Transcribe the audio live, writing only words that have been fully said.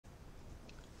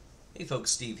Hey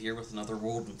folks, Steve here with another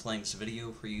World in Flames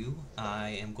video for you.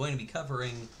 I am going to be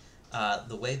covering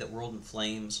the way that World in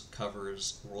Flames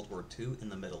covers World War II in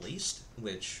the Middle East,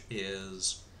 which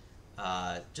is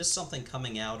just something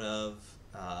coming out of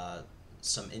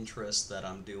some interest that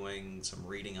I'm doing, some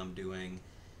reading I'm doing,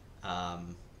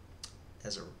 um,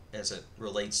 as it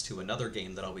relates to another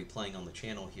game that I'll be playing on the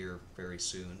channel here very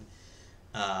soon.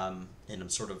 And I'm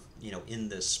sort of in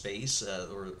this space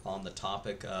or on the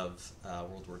topic of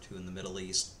World War II in the Middle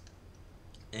East,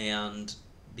 and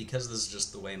because this is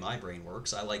just the way my brain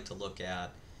works, I like to look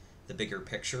at the bigger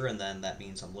picture, and then that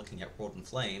means I'm looking at World in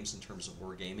Flames in terms of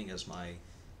wargaming as my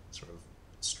sort of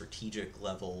strategic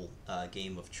level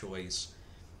game of choice,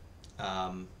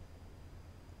 um,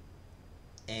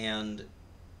 and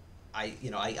I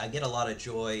get a lot of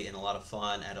joy and a lot of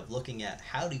fun out of looking at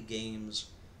how do games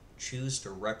choose to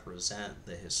represent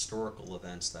the historical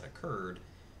events that occurred.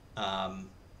 Um,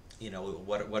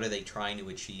 what are they trying to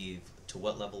achieve? To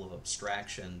what level of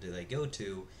abstraction do they go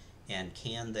to? And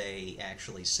can they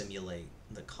actually simulate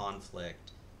the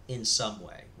conflict in some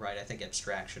way? Right? I think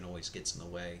abstraction always gets in the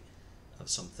way of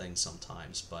some things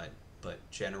sometimes, but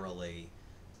generally,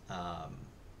 um,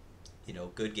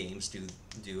 good games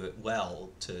do it well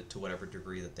to whatever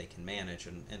degree that they can manage.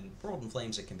 And World in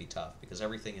Flames, it can be tough because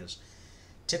everything is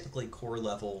typically core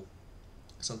level.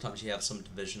 Sometimes you have some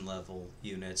division level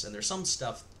units, and there's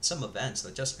some events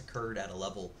that just occurred at a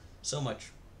level so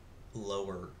much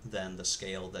lower than the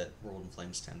scale that World in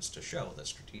Flames tends to show, that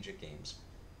strategic games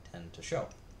tend to show.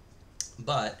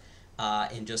 But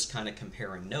in just kind of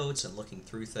comparing notes and looking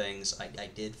through things, I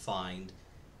did find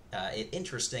it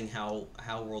interesting how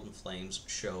World in Flames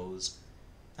shows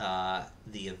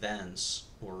the events,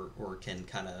 or can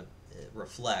kind of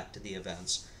reflect the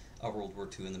events of World War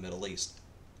II in the Middle East.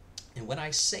 And when I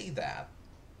say that,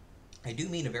 I do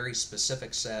mean a very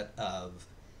specific set of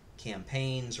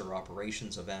campaigns or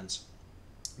operations events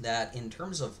that, in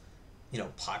terms of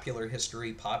popular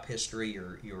history, pop history,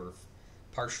 your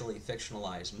partially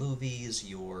fictionalized movies,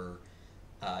 your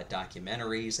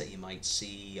documentaries that you might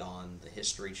see on the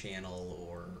History Channel,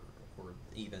 or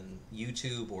even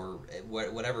YouTube, or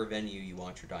whatever venue you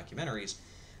watch your documentaries.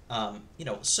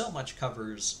 So much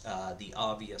covers the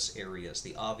obvious areas,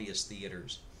 the obvious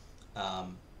theaters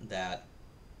that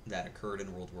occurred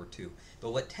in World War II.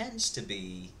 But what tends to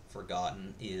be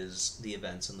forgotten is the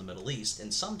events in the Middle East,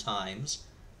 and sometimes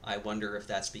I wonder if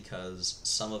that's because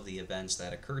some of the events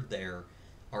that occurred there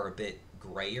are a bit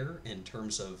grayer in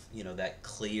terms of that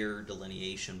clear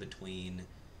delineation between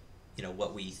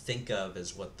what we think of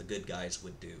as what the good guys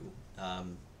would do.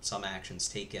 Some actions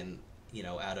taken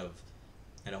out of,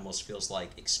 it almost feels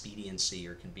like, expediency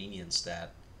or convenience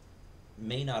that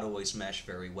may not always mesh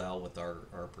very well with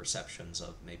our perceptions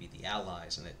of maybe the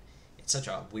Allies. And it's such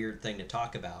a weird thing to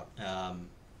talk about. And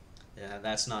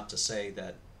that's not to say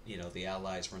that the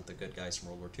Allies weren't the good guys in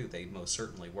World War II. They most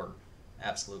certainly were,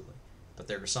 absolutely. But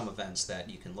there are some events that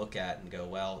you can look at and go,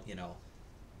 well,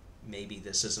 maybe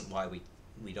this isn't why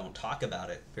we don't talk about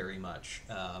it very much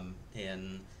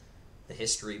in the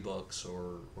history books,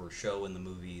 or show in the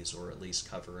movies, or at least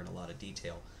cover in a lot of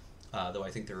detail. Though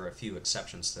I think there are a few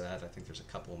exceptions to that. I think there's a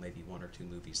couple, maybe one or two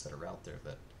movies that are out there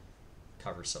that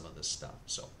cover some of this stuff.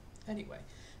 So anyway,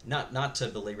 not to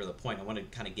belabor the point, I want to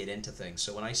kind of get into things.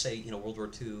 So when I say World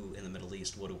War II in the Middle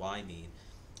East, what do I mean?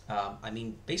 I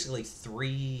mean basically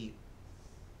three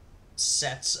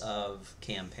sets of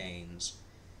campaigns.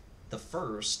 The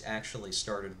first actually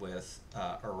started with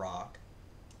Iraq,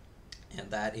 and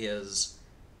that is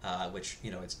which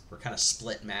we're kind of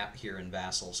split map here in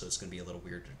Vassal, so it's going to be a little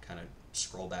weird to kind of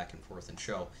scroll back and forth and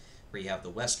show, where you have the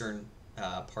western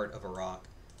part of Iraq,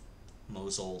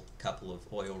 Mosul, couple of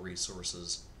oil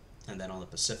resources, and then on the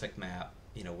Pacific map,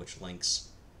 which links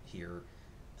here,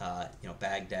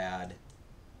 Baghdad,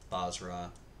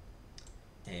 Basra,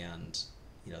 and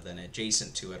then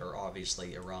adjacent to it are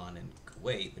obviously Iran and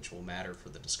Kuwait, which will matter for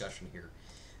the discussion here.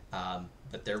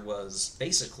 But there was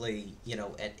basically,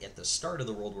 at the start of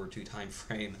the World War II time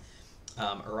frame,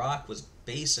 Iraq was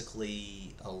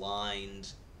basically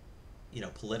aligned,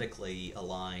 politically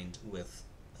aligned with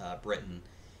Britain.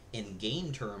 In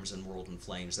game terms in World in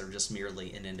Flames, they're just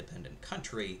merely an independent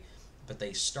country, but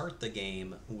they start the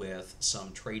game with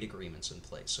some trade agreements in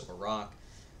place. So Iraq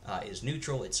is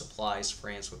neutral; it supplies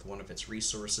France with one of its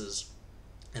resources,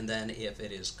 and then if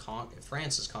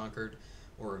France is conquered,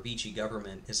 or a Vichy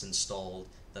government is installed,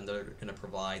 then they're going to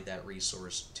provide that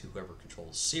resource to whoever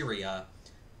controls Syria.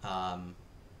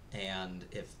 And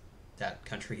if that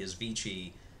country is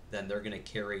Vichy, then they're going to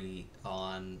carry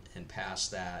on and pass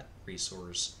that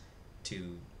resource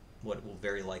to what will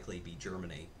very likely be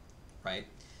Germany, right?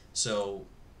 So,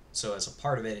 so as a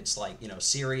part of it, it's like,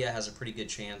 Syria has a pretty good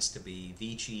chance to be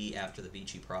Vichy after the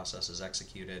Vichy process is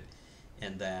executed,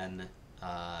 and then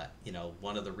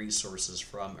one of the resources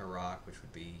from Iraq, which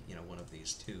would be one of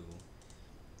these two,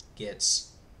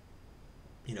 gets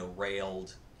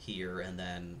railed here and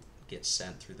then gets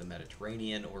sent through the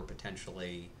Mediterranean, or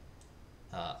potentially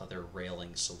other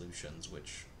railing solutions,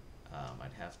 which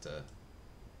I'd have to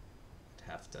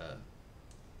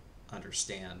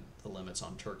understand the limits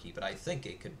on Turkey, but I think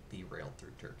it could be railed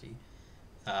through Turkey.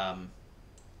 Um,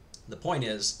 the point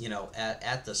is,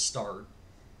 at the start,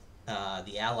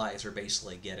 the Allies are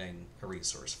basically getting a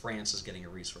resource. France is getting a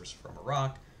resource from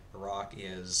Iraq. Iraq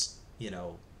is,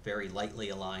 very lightly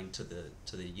aligned to the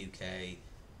UK,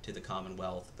 to the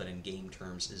Commonwealth, but in game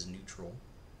terms is neutral.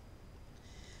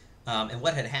 And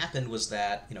what had happened was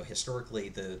that, historically,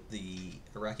 the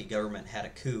Iraqi government had a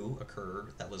coup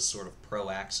occur that was sort of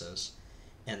pro-Axis,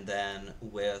 and then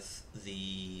with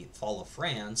the fall of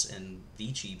France and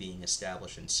Vichy being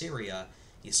established in Syria,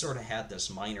 you sort of had this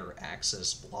minor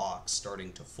Axis bloc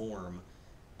starting to form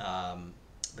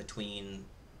between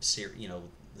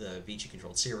the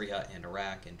Vichy-controlled Syria and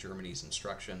Iraq, and Germany's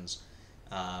instructions,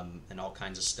 and all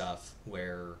kinds of stuff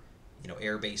where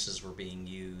air bases were being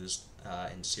used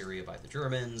in Syria by the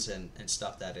Germans, and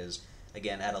stuff that is,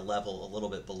 again, at a level a little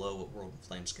bit below what World in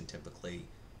Flames can typically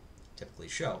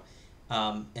show.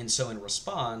 And so in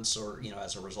response, or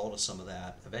as a result of some of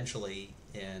that, eventually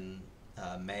in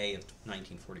May of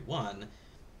 1941,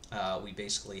 we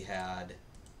basically had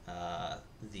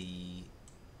the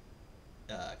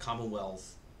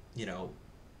Commonwealth,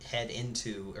 head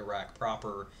into Iraq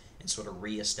proper and sort of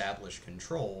reestablish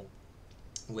control,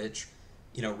 which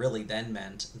really then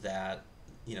meant that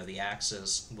the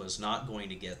Axis was not going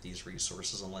to get these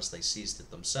resources unless they seized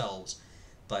it themselves.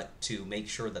 But to make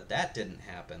sure that that didn't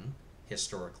happen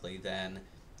historically, then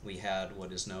we had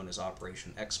what is known as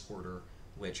Operation Exporter,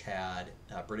 which had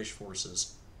British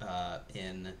forces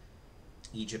in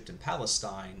Egypt and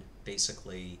Palestine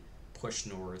basically push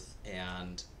north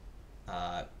and,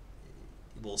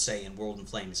 we'll say in World in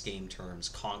Flames game terms,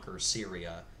 conquer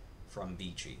Syria from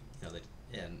Vichy.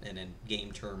 And in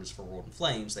game terms for World in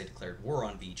Flames, they declared war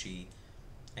on Vichy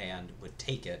and would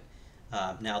take it.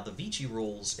 Now, the Vichy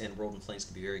rules in World in Flames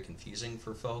can be very confusing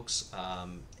for folks.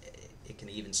 It can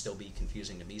even still be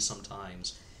confusing to me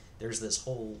sometimes. There's this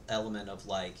whole element of,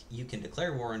 like, you can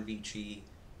declare war on Vichy,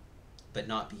 but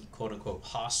not be quote-unquote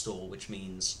hostile, which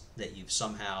means that you've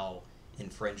somehow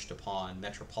infringed upon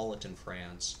metropolitan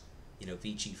France,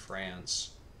 Vichy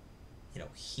France,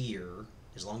 here.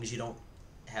 As long as you don't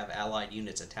have Allied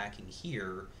units attacking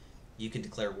here, you can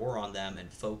declare war on them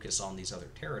and focus on these other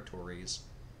territories.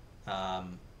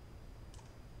 And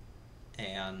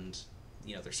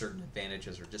there's certain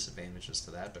advantages or disadvantages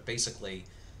to that, but basically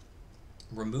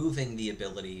removing the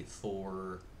ability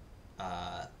for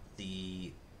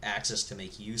the Axis to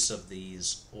make use of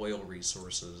these oil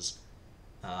resources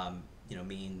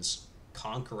means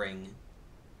conquering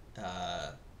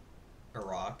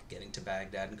Iraq, getting to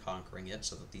Baghdad and conquering it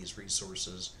so that these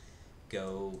resources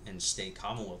go and stay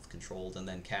Commonwealth controlled, and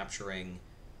then capturing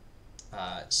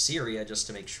Syria just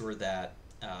to make sure that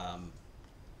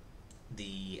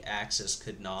the Axis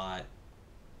could not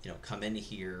come in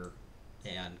here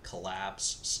and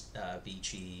collapse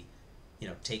Vichy,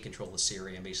 take control of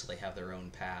Syria and basically have their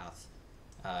own path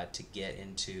to get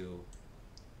into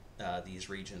these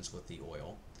regions with the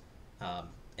oil.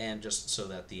 And just so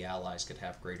that the Allies could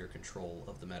have greater control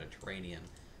of the Mediterranean.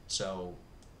 So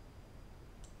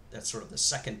that's sort of the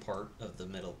second part of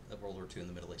World War II in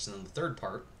the Middle East. And then the third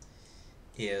part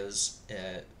is,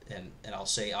 and I'll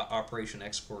say Operation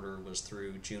Exporter was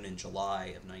through June and July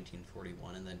of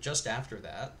 1941, and then just after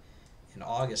that, in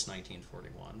August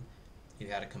 1941, you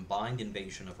had a combined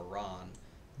invasion of Iran,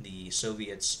 the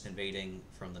Soviets invading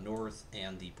from the north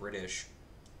and the British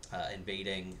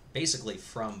invading basically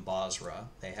from Basra.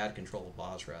 They had control of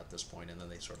Basra at this point, and then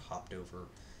they sort of hopped over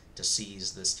to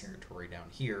seize this territory down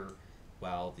here,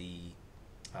 while the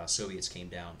Soviets came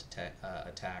down to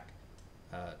attack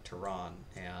Tehran.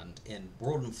 And in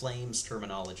World in Flames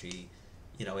terminology,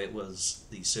 it was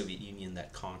the Soviet Union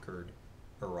that conquered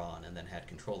Iran and then had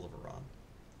control of Iran.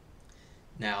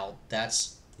 Now,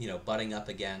 that's, butting up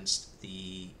against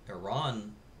the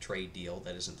Iran trade deal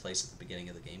that is in place at the beginning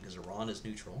of the game, because Iran is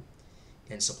neutral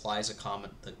and supplies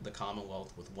the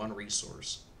Commonwealth with one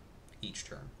resource each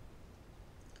turn.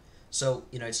 So,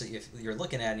 if you're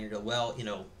looking at it and you go, well,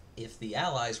 if the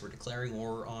Allies were declaring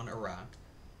war on Iraq,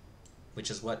 which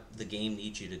is what the game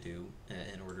needs you to do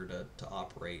in order to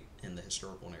operate in the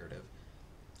historical narrative,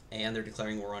 and they're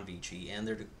declaring war on Vichy, and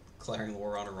they're declaring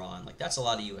war on Iran. Like that's a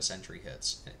lot of U.S. entry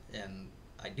hits, and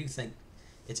I do think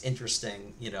it's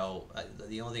interesting. The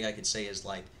only thing I could say is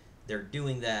like they're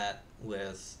doing that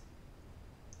with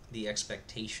the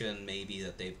expectation maybe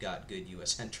that they've got good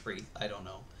U.S. entry. I don't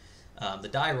know. The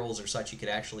die rolls are such you could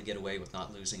actually get away with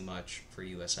not losing much for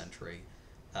U.S. entry.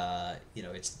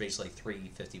 It's basically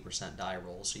 3 50% die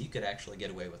rolls, so you could actually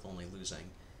get away with only losing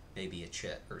maybe a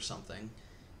chit or something,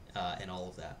 and all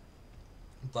of that.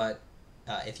 But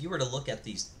if you were to look at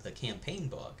the campaign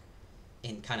book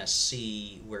and kind of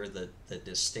see where the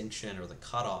distinction or the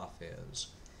cutoff is,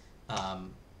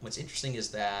 what's interesting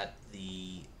is that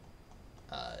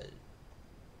uh,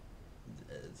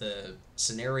 the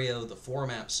scenario, the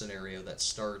 4-map scenario that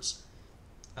starts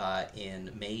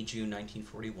in May-June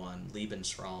 1941,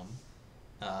 Lebensraum,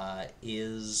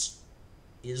 is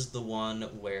the one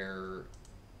where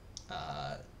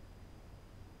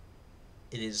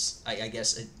it is, I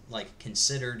guess,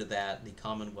 considered that the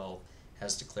Commonwealth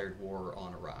has declared war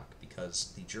on Iraq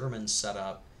because the Germans set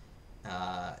up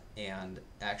and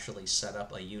actually set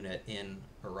up a unit in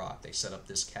Iraq. They set up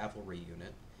this cavalry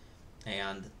unit,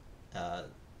 and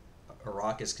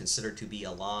Iraq is considered to be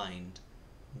aligned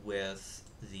with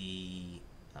the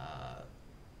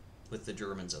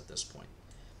Germans at this point.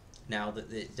 Now,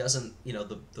 it doesn't,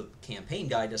 the campaign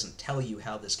guide doesn't tell you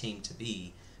how this came to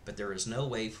be, but there is no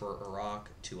way for Iraq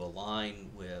to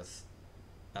align with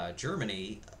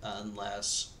Germany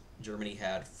unless Germany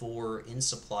had 4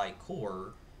 in-supply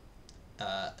corps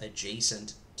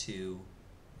adjacent to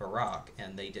Iraq,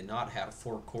 and they did not have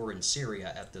 4 corps in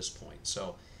Syria at this point.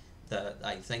 So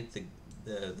I think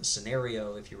the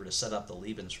scenario, if you were to set up the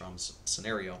Lebensraum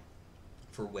scenario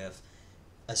for WIF,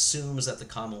 assumes that the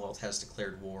Commonwealth has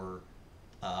declared war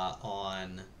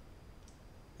on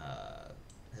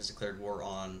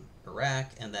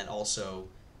Iraq, and then also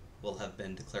will have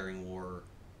been declaring war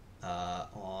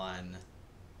on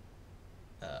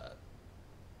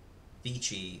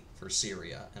Vichy for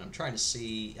Syria. And I'm trying to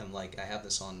see, I have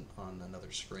this on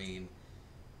another screen.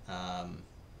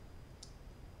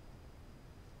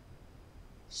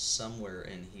 Somewhere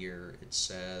in here it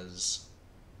says,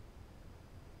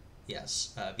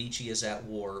 yes, Vichy is at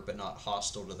war but not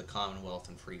hostile to the Commonwealth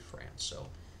and Free France.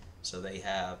 So they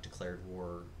have declared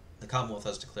war. The Commonwealth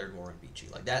has declared war on Vichy.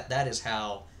 Like that is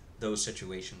how those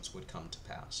situations would come to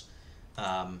pass.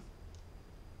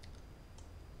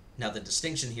 Now the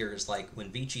distinction here is like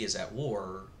when Vichy is at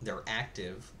war, they're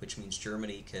active, which means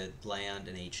Germany could land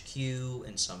an HQ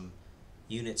and some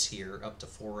units here up to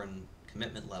foreign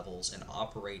commitment levels and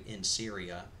operate in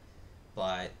Syria.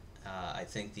 But I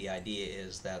think the idea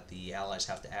is that the Allies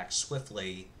have to act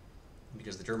swiftly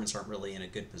because the Germans aren't really in a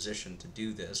good position to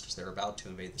do this because they're about to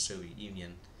invade the Soviet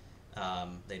Union.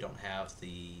 They're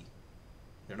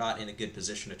not in a good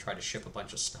position to try to ship a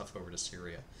bunch of stuff over to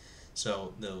Syria.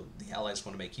 So the Allies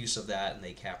want to make use of that, and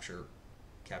they capture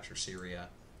Syria,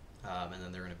 and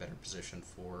then they're in a better position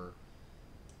for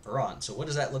Iran. So what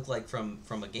does that look like from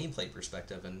a gameplay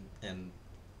perspective, and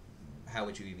how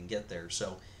would you even get there?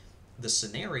 So the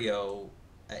scenario,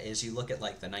 as you look at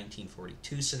like the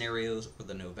 1942 scenarios or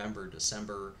the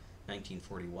November-December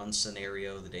 1941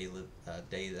 scenario, the day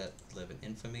that live in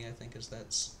infamy, I think is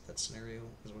that scenario.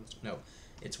 No,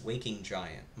 it's Waking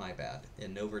Giant. My bad.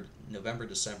 In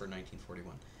November-December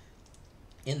 1941.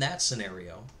 In that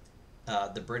scenario,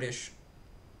 the British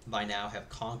by now have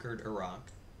conquered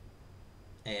Iraq,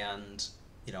 and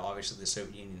obviously the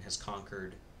Soviet Union has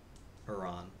conquered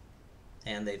Iran,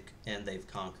 and they've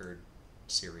conquered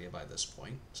Syria by this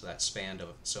point. So that spanned of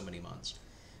so many months.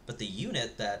 But the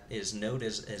unit that is noted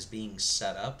as being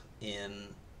set up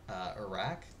in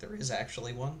Iraq, there is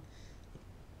actually one.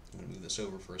 I'm going to move this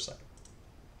over for a second.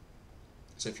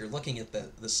 So if you're looking at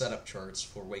the setup charts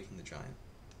for Waking the Giant,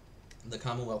 the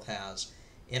Commonwealth has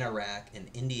in Iraq an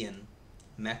Indian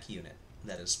mech unit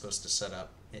that is supposed to set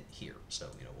up it here. So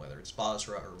whether it's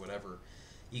Basra or whatever,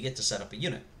 you get to set up a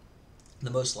unit.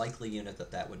 The most likely unit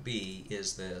that would be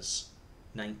is this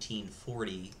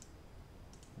 1940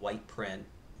 white print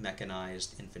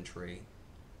mechanized infantry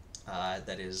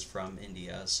that is from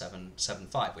India,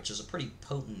 775, which is a pretty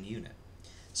potent unit.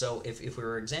 So if we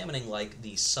were examining like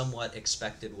the somewhat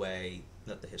expected way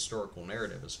that the historical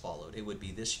narrative is followed, it would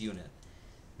be this unit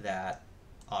that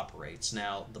operates.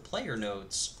 Now the player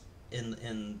notes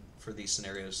for these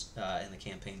scenarios in the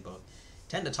campaign book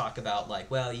tend to talk about like,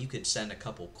 well, you could send a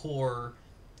couple corps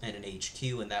and an HQ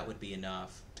and that would be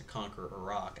enough to conquer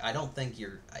Iraq. I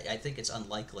think it's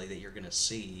unlikely that you're going to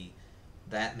see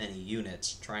that many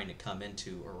units trying to come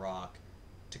into Iraq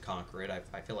to conquer it.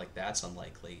 I feel like that's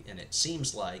unlikely, and it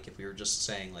seems like if we were just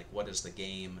saying like what is the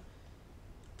game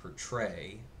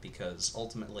portray, because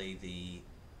ultimately the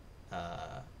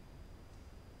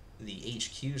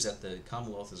HQs that the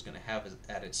Commonwealth is going to have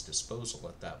at its disposal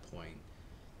at that point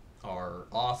are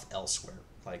off elsewhere.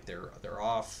 Like they're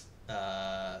off,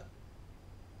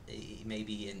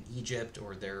 maybe in Egypt,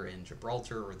 or they're in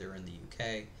Gibraltar, or they're in the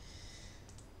UK.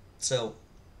 So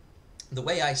the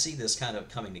way I see this kind of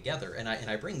coming together, and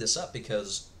I bring this up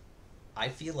because I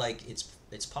feel like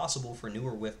it's possible for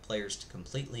newer WIF players to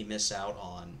completely miss out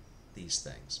on these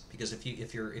things, because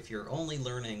if you're only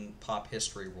learning pop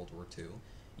history World War II,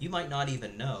 you might not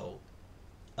even know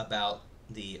about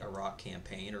the Iraq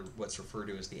campaign, or what's referred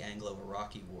to as the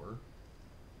Anglo-Iraqi War,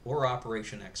 or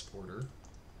Operation Exporter,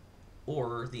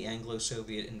 or the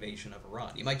Anglo-Soviet invasion of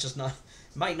Iran. You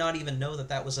might not even know that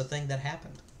that was a thing that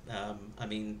happened. I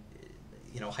mean,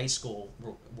 high school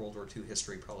World War II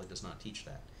history probably does not teach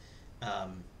that.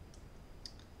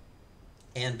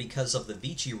 And because of the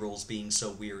Vichy rules being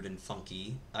so weird and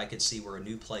funky, I could see where a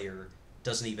new player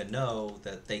doesn't even know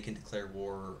that they can declare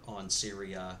war on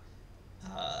Syria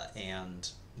and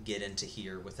get into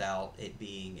here without it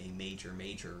being a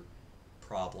major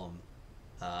problem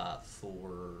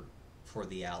for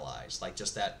the Allies. Like,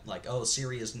 just that, like, oh,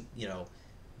 Syria's,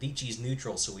 Vichy's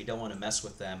neutral, so we don't want to mess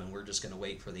with them, and we're just going to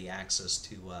wait for the Axis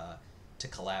to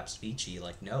collapse Vichy.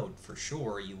 Like, no, for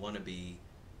sure, you want to be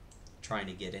trying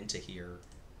to get into here,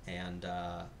 and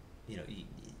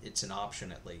it's an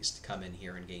option at least to come in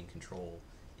here and gain control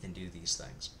and do these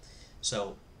things.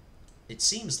 So it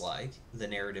seems like the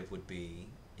narrative would be,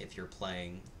 if you're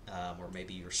playing, or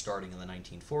maybe you're starting in the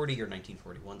 1940 or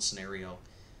 1941 scenario,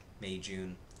 May,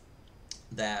 June,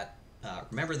 that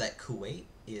remember that Kuwait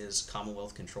is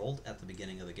Commonwealth controlled at the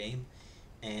beginning of the game,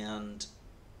 and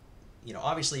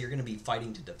obviously you're going to be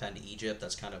fighting to defend Egypt.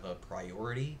 That's kind of a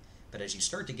priority. But as you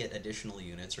start to get additional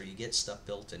units, or you get stuff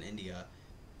built in India,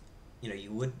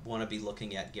 you would want to be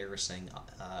looking at garrisoning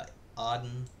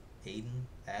Aden,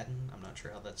 I'm not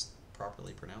sure how that's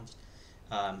properly pronounced,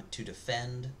 to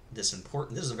defend this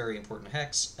is a very important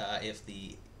hex if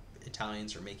the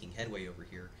Italians are making headway over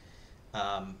here.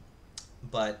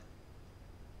 But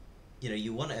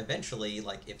you want to eventually,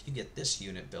 like, if you get this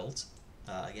unit built,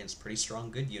 again, it's a pretty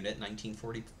strong, good unit,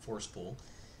 1940 force pool.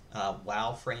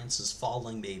 While France is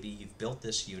falling, maybe you've built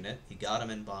this unit, you got him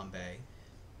in Bombay,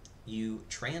 you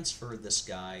transfer this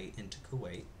guy into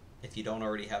Kuwait. If you don't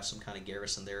already have some kind of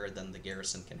garrison there, then the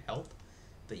garrison can help,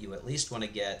 but you at least want to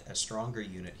get a stronger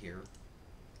unit here.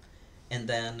 And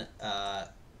then,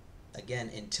 again,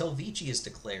 until Vichy is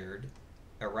declared,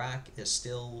 Iraq is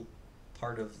still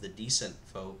part of the decent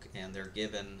folk, and they're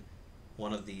given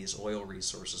one of these oil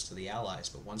resources to the Allies.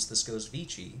 But once this goes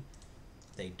Vichy,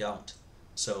 they don't.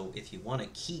 So if you want to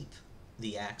keep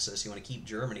the Axis, you want to keep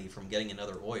Germany from getting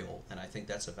another oil, and I think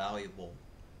that's a valuable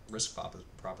risk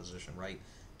proposition, right?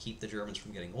 Keep the Germans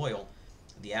from getting oil.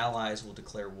 The Allies will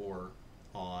declare war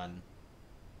on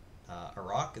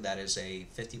Iraq. That is a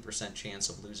 50% chance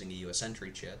of losing a U.S.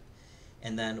 entry chit.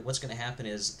 And then what's going to happen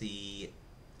is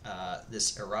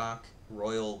this Iraq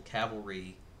Royal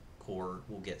Cavalry Corps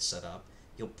will get set up.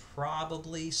 You'll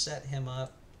probably set him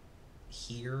up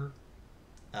here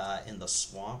in the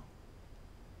swamp,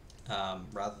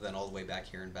 rather than all the way back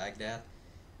here in Baghdad,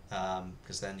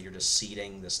 because then you're just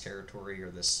ceding this territory,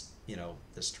 or this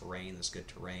terrain, this good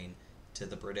terrain, to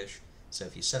the British. So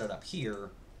if you set it up here,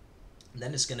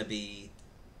 then it's going to be,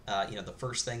 the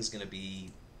first thing's going to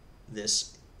be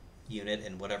this unit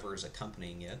and whatever is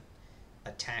accompanying it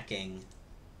attacking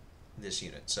this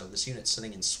unit. So this unit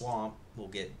sitting in swamp will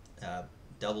get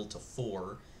doubled to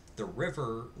 4. The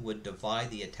river would divide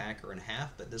the attacker in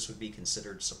half, but this would be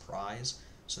considered surprise,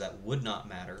 so that would not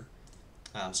matter.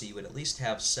 So you would at least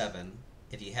have 7.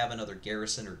 If you have another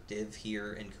garrison or div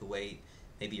here in Kuwait,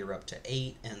 maybe you're up to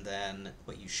 8, and then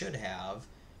what you should have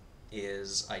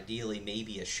is ideally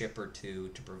maybe a ship or 2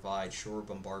 to provide shore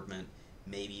bombardment.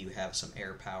 Maybe you have some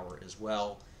air power as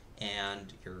well,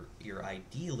 and you're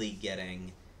ideally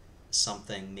getting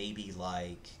something maybe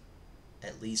like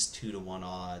at least 2-to-1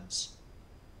 odds,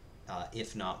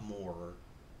 if not more,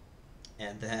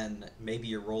 and then maybe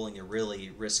you're rolling a really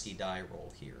risky die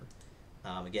roll here.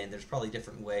 Again, there's probably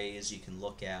different ways you can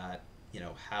look at,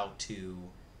 how to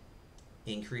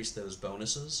increase those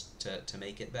bonuses to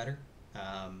make it better.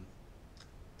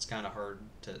 It's kind of hard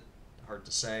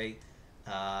to say.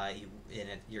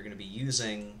 You're going to be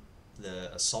using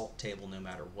the assault table no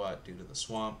matter what due to the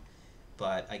swamp,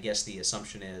 but I guess the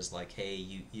assumption is, like,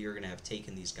 hey, you're going to have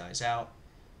taken these guys out,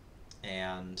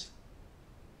 and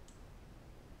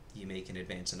you make an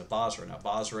advance into Basra. Now,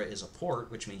 Basra is a port,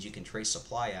 which means you can trace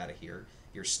supply out of here.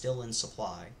 You're still in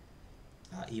supply.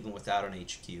 even without an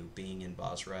HQ being in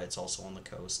Basra. It's also on the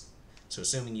coast. So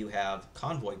assuming you have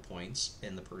convoy points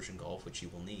in the Persian Gulf, which you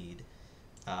will need,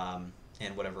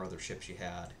 and whatever other ships you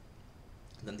had,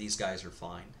 then these guys are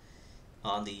fine.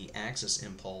 On the Axis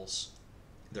impulse,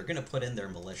 they're going to put in their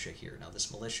militia here. Now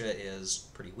this militia is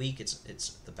pretty weak.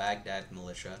 It's the Baghdad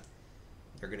militia.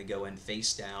 They're going to go in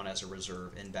face down as a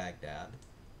reserve in Baghdad.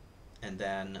 And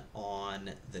then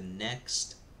on the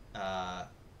next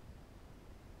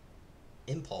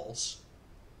impulse,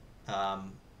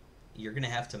 you're going to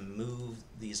have to move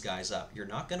these guys up. You're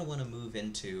not going to want to move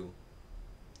into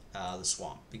the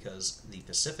swamp, because the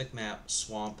Pacific map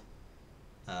swamp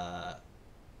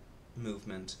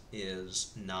movement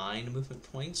is 9 movement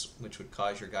points, which would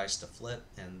cause your guys to flip,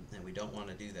 and we don't want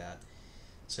to do that.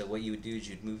 So what you would do is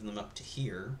you'd move them up to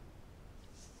here,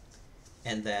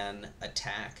 and then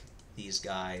attack these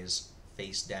guys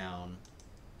face down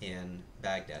in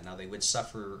Baghdad. Now they would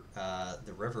suffer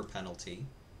the river penalty,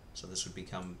 so this would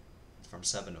become from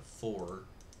 7 to 4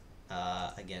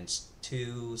 against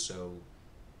 2, so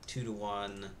 2 to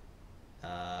 1,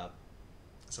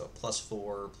 so a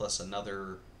 +4 plus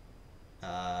another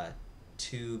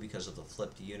 2 because of the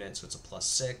flipped unit, so it's a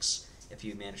 +6. If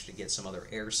you manage to get some other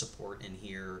air support in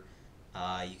here,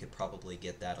 you could probably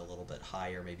get that a little bit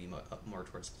higher, maybe more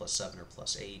towards +7 or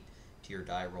 +8 to your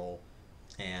die roll.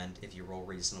 And if you roll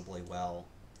reasonably well,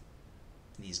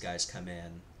 these guys come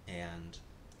in and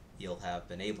you'll have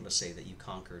been able to say that you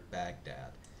conquered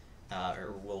Baghdad,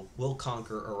 or will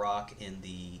conquer Iraq in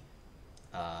the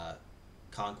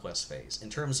conquest phase. In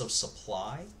terms of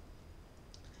supply,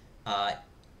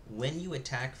 when you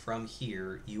attack from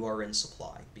here, you are in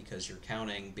supply, because you're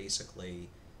counting basically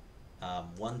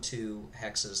 1-2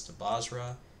 hexes to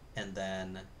Basra, and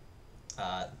then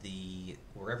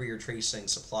wherever you're tracing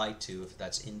supply to, if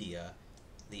that's India,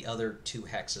 the other 2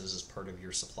 hexes as part of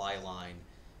your supply line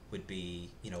would be,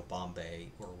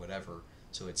 Bombay or whatever.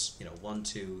 So it's, 1,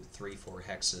 2, 3, 4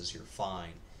 hexes, you're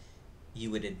fine.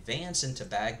 You would advance into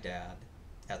Baghdad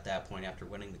at that point after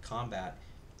winning the combat,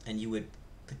 and you would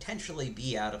potentially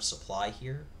be out of supply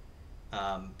here,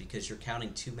 because you're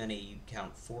counting too many. You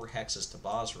count 4 hexes to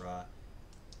Basra,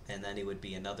 and then it would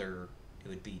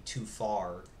be too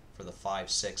far for the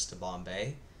 5-6 to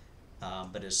Bombay.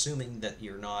 But assuming that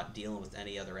you're not dealing with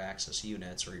any other Axis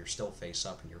units, or you're still face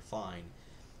up and you're fine,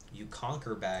 you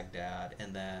conquer Baghdad,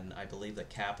 and then I believe the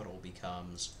capital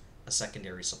becomes a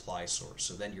secondary supply source.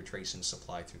 So then you're tracing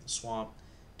supply through the swamp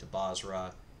to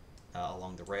Basra,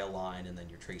 along the rail line, and then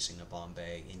you're tracing to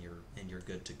Bombay, and you're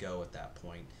good to go at that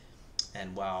point.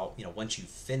 And while, once you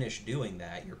finish doing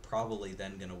that, you're probably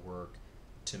then going to work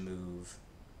to move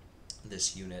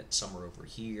this unit somewhere over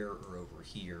here or over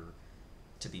here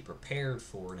to be prepared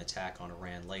for an attack on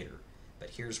Iran later.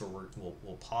 But here's where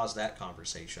we'll pause that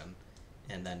conversation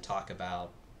and then talk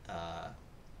about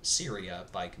Syria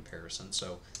by comparison.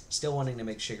 So still wanting to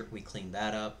make sure we clean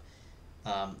that up.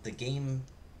 The game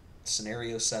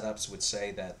scenario setups would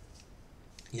say that,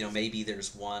 maybe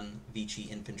there's 1 Vichy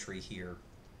infantry here,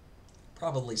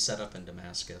 probably set up in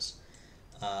Damascus,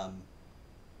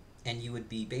 and you would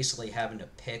be basically having to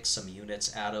pick some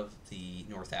units out of the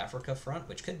North Africa front,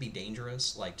 which could be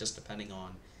dangerous, like just depending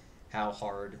on how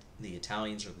hard the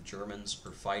Italians or the Germans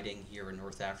are fighting here in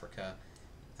North Africa.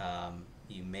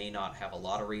 You may not have a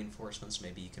lot of reinforcements.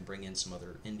 Maybe you can bring in some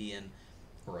other Indian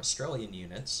or Australian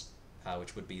units,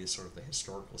 which would be sort of the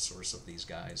historical source of these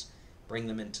guys. Bring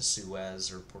them into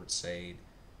Suez or Port Said,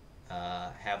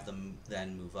 have them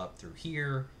then move up through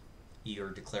here.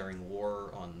 You're declaring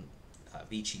war on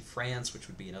Vichy France, which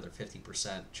would be another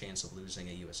 50% chance of losing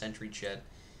a U.S. entry chit.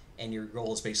 And your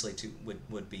goal is basically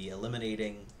would be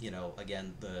eliminating,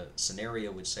 again, the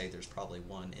scenario would say there's probably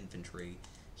 1 infantry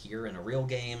here in a real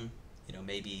game.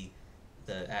 Maybe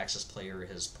the Axis player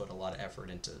has put a lot of effort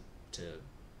into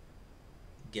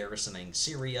garrisoning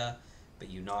Syria, but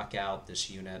you knock out this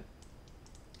unit,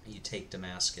 you take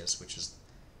Damascus, which is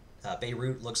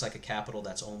Beirut looks like a capital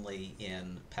that's only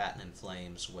in patent and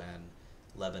flames when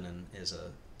Lebanon is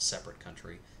a separate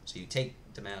country. So you take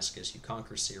Damascus, you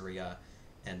conquer Syria,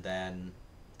 and then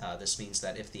this means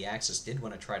that if the Axis did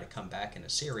want to try to come back into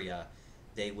Syria,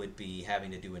 they would be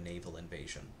having to do a naval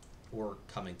invasion or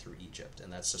coming through Egypt,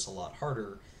 and that's just a lot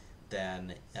harder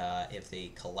than if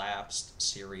they collapsed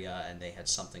Syria and they had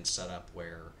something set up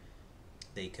where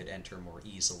they could enter more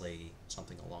easily,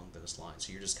 something along those lines.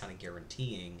 So you're just kind of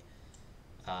guaranteeing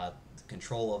the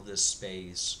control of this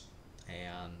space,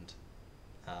 and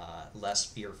less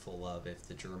fearful of if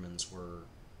the Germans were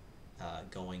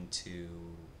going to,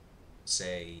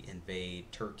 say,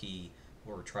 invade Turkey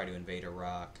or try to invade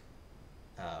Iraq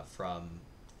from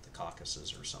the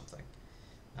Caucasus or something.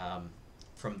 Um,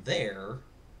 from there,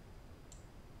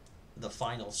 the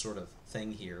final sort of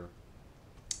thing here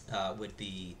would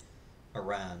be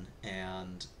Iran,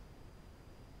 and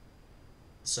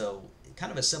so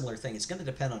kind of a similar thing. It's going to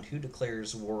depend on who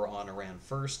declares war on Iran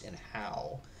first and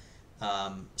how.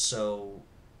 So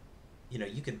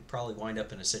you could probably wind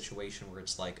up in a situation where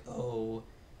it's like, oh,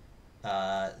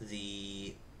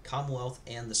 the Commonwealth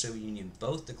and the Soviet Union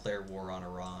both declare war on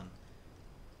Iran,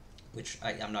 which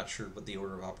I'm not sure what the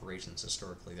order of operations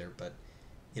historically there, but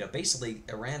basically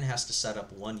Iran has to set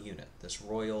up one unit, this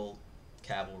Royal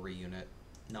Cavalry unit,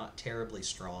 not terribly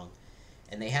strong,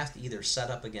 and they have to either set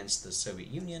up against the Soviet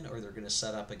Union or they're going to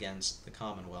set up against the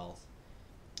Commonwealth.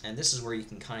 And this is where you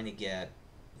can kind of get,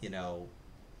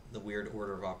 the weird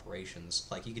order of operations.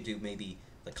 Like you could do maybe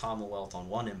the Commonwealth on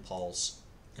one impulse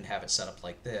and have it set up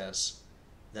like this.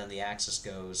 Then the Axis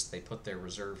goes, they put their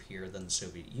reserve here, then the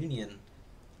Soviet Union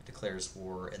declares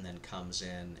war and then comes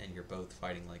in and you're both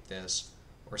fighting like this,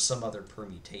 or some other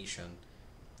permutation,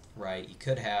 right? You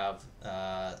could have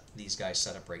these guys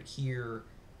set up right here,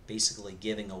 basically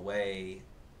giving away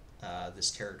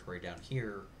this territory down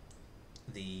here.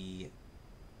 The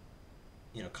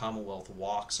Commonwealth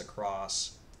walks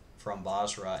across from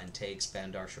Basra and takes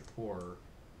Bandar Shapur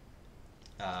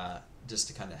just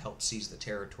to kind of help seize the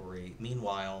territory.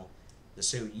 Meanwhile, the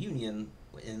Soviet Union,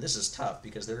 and this is tough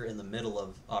because they're in the middle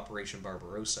of Operation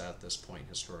Barbarossa at this point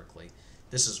historically.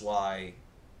 This is why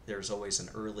there's always an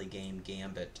early game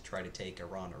gambit to try to take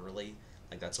Iran early.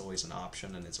 Like that's always an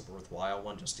option, and it's a worthwhile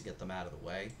one just to get them out of the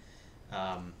way.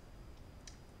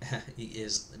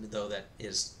 Though that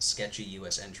is sketchy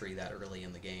U.S. entry that early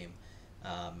in the game,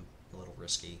 a little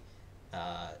risky.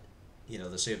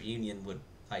 The Soviet Union would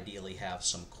ideally have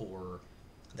some corps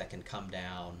that can come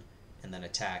down and then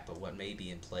attack, but what may be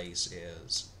in place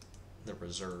is the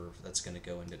reserve that's going to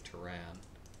go into Tehran,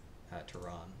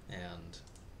 and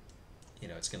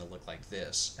it's going to look like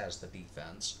this as the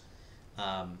defense.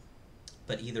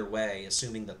 But either way,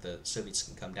 assuming that the Soviets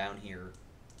can come down here,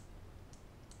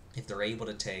 if they're able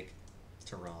to take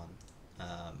Tehran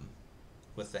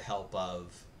with the help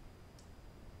of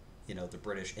the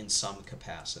British in some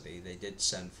capacity, they did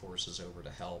send forces over to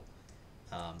help,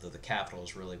 though the capital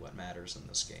is really what matters in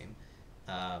this game.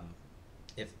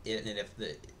 If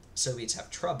the Soviets have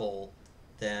trouble,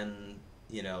 then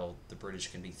the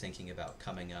British can be thinking about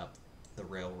coming up the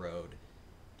railroad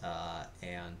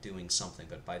and doing something,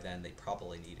 but by then they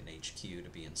probably need an HQ to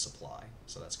be in supply.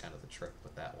 So that's kind of the trick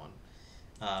with that one.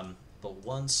 But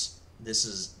once this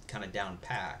is kind of down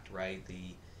packed, right?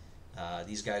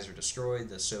 These guys are destroyed.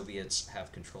 The Soviets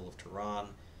have control of Tehran.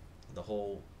 The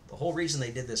whole reason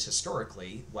they did this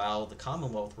historically, while the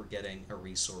Commonwealth were getting a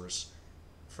resource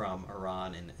from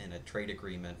Iran in a trade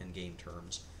agreement in game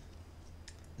terms.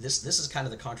 This is kind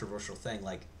of the controversial thing.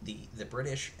 Like the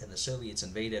British and the Soviets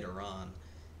invaded Iran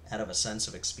out of a sense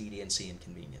of expediency and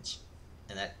convenience,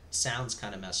 and that sounds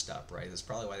kind of messed up, right? That's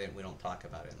probably why we don't talk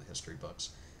about it in the history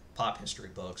books, pop history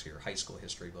books, or high school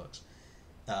history books,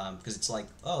 because it's like,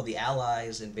 oh, the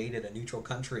Allies invaded a neutral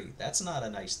country. That's not a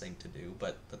nice thing to do,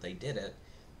 but they did it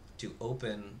to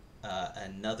open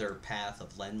another path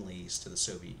of lend-lease to the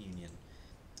Soviet Union.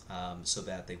 So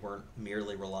that they weren't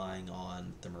merely relying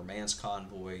on the Murmansk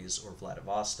convoys or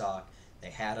Vladivostok. They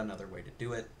had another way to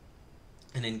do it.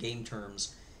 And in game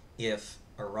terms, if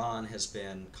Iran has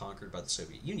been conquered by the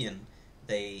Soviet Union,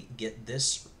 they get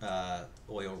this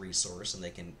oil resource, and they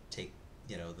can take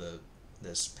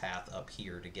this path up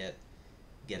here to get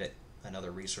it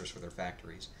another resource for their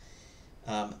factories.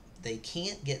 They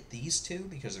can't get these two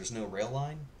because there's no rail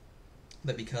line,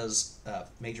 but because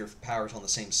major powers on the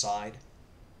same side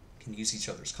can use each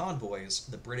other's convoys,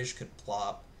 the British could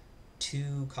plop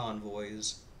 2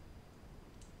 convoys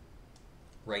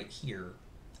right here,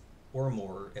 or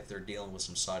more if they're dealing with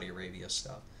some Saudi Arabia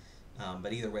stuff.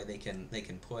 But either way, they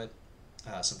can put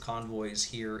some convoys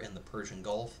here in the Persian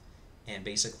Gulf, and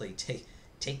basically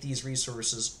take these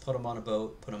resources, put them on a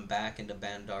boat, put them back into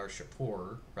Bandar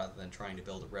Shapur, rather than trying to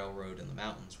build a railroad in the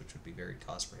mountains, which would be very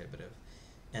cost prohibitive.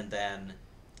 And then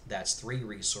that's 3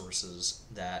 resources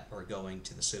that are going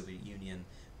to the Soviet Union,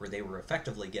 where they were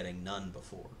effectively getting none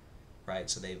before, right?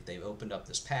 So they've opened up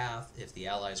this path. If the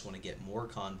Allies want to get more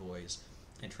convoys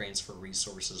and transfer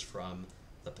resources from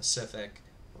the Pacific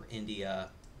or India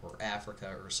or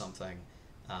Africa or something,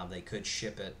 they could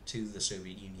ship it to the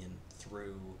Soviet Union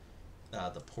through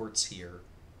the ports here,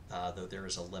 though there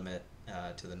is a limit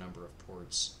to the number of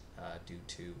ports due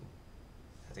to,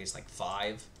 I think it's like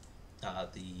 5.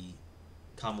 The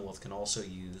Commonwealth can also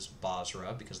use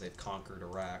Basra because they've conquered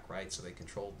Iraq, right? So they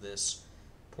controlled this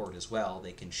port as well.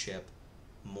 They can ship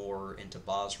more into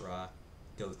Basra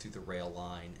go through the rail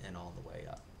line and on the way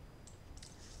up.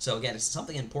 So again, it's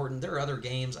something important. There are other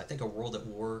games. I think A World at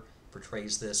War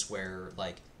portrays this, where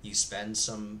like you spend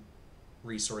some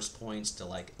resource points to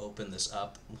like open this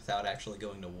up without actually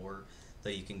going to war, though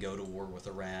you can go to war with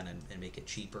Iran and make it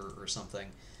cheaper or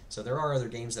something. So there are other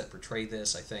games that portray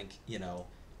this. I think, you know,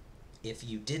 if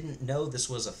you didn't know this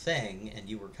was a thing and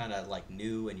you were kind of like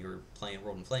new and you were playing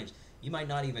World in Flames, you might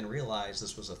not even realize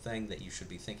this was a thing that you should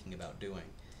be thinking about doing.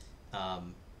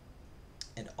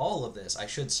 And all of this, I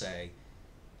should say,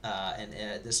 and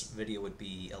this video would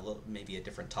be a little, maybe a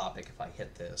different topic if I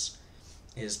hit this,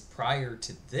 is prior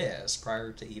to this,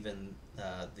 prior to even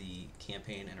the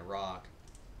campaign in Iraq,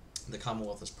 the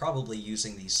Commonwealth is probably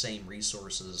using these same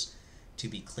resources to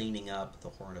be cleaning up the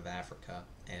Horn of Africa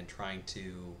and trying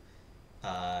to,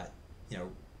 you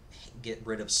know, get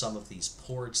rid of some of these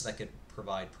ports that could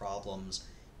provide problems.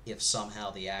 If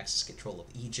somehow the Axis get control of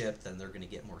Egypt, then they're going to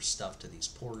get more stuff to these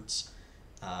ports.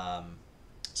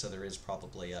 So there is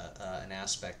probably an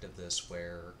aspect of this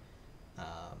where,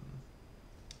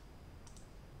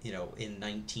 you know, in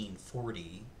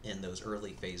 1940, in those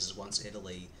early phases, once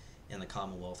Italy and the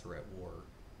Commonwealth were at war,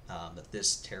 that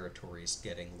this territory is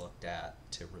getting looked at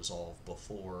to resolve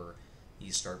before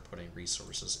you start putting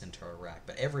resources into Iraq.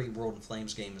 But every World in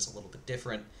Flames game is a little bit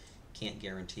different. Can't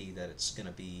guarantee that it's going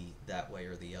to be that way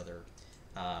or the other.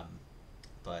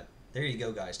 But there you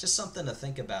go, guys. Just something to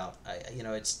think about. You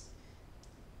know, it's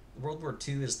World War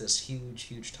II is this huge,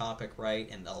 huge topic, right?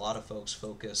 And a lot of folks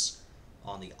focus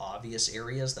on the obvious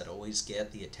areas that always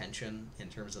get the attention in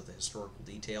terms of the historical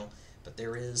detail. But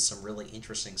there is some really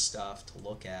interesting stuff to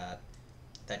look at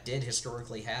that did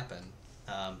historically happen.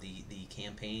 The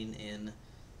campaign in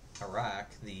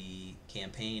Iraq, the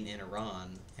campaign in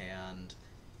Iran, and,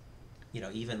 you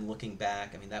know, even looking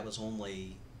back, I mean, that was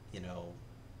only, you know,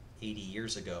 80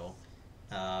 years ago.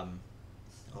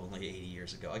 Only 80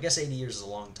 years ago. I guess 80 years is a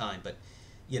long time, but,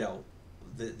 you know,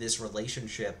 this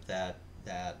relationship that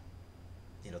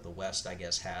you know, the West, I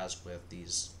guess, has with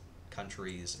these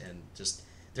countries, and just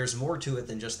there's more to it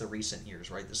than just the recent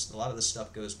years, right? A lot of this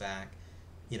stuff goes back,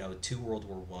 you know, to World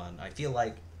War I. I feel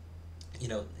like, you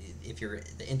know, if you're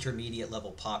the intermediate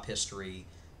level pop history,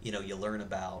 you know, you learn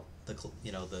about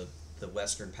the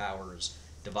Western powers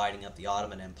dividing up the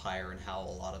Ottoman Empire and how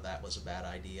a lot of that was a bad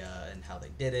idea and how they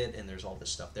did it, and there's all this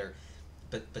stuff there.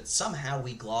 But somehow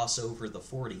we gloss over the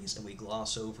 40s and we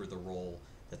gloss over the role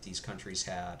that these countries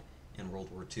had in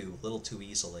World War II a little too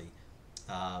easily.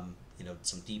 You know,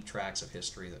 some deep tracks of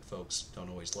history that folks don't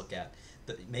always look at.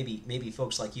 But maybe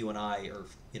folks like you and I, or,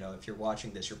 you know, if you're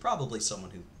watching this, you're probably someone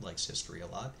who likes history a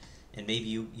lot, and maybe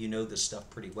you know this stuff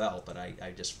pretty well, but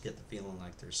I just get the feeling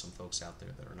like there's some folks out there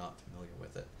that are not familiar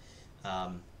with it.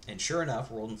 And sure enough,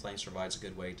 World in Flames provides a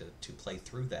good way to play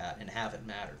through that and have it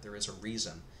matter. There is a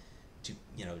reason to,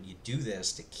 you know, you do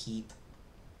this to keep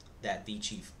that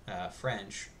Vichy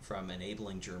French from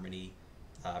enabling Germany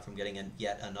from getting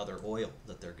yet another oil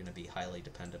that they're going to be highly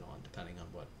dependent on, depending on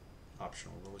what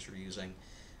optional rules you're using.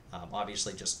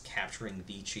 Obviously, just capturing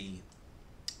Vichy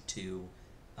to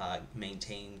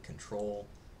maintain control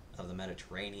of the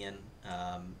Mediterranean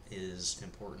is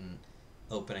important.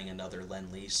 Opening another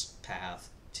Lend-Lease path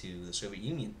to the Soviet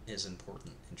Union is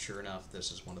important, and sure enough, this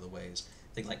is one of the ways.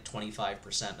 I think like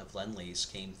 25% of Lend-Lease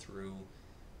came through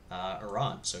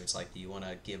Iran, so it's like you want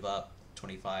to give up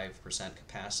 25%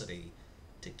 capacity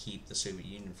to keep the Soviet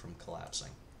Union from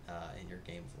collapsing in your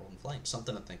game of World in Flames.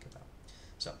 Something to think about.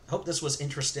 So, hope this was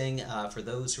interesting for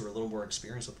those who are a little more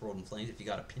experienced with World in Flames. If you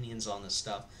got opinions on this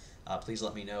stuff, please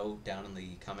let me know down in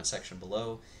the comment section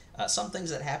below. Some things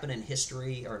that happen in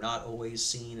history are not always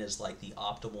seen as like the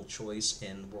optimal choice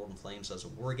in World in Flames as a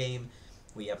war game.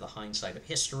 We have the hindsight of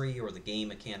history, or the game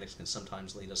mechanics can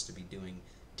sometimes lead us to be doing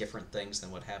different things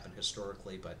than what happened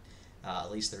historically, but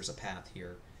at least there's a path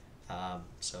here.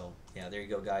 So yeah, there you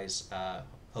go, guys.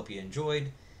 Hope you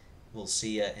enjoyed. We'll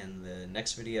see you in the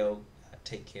next video.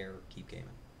 Take care. Keep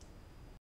gaming.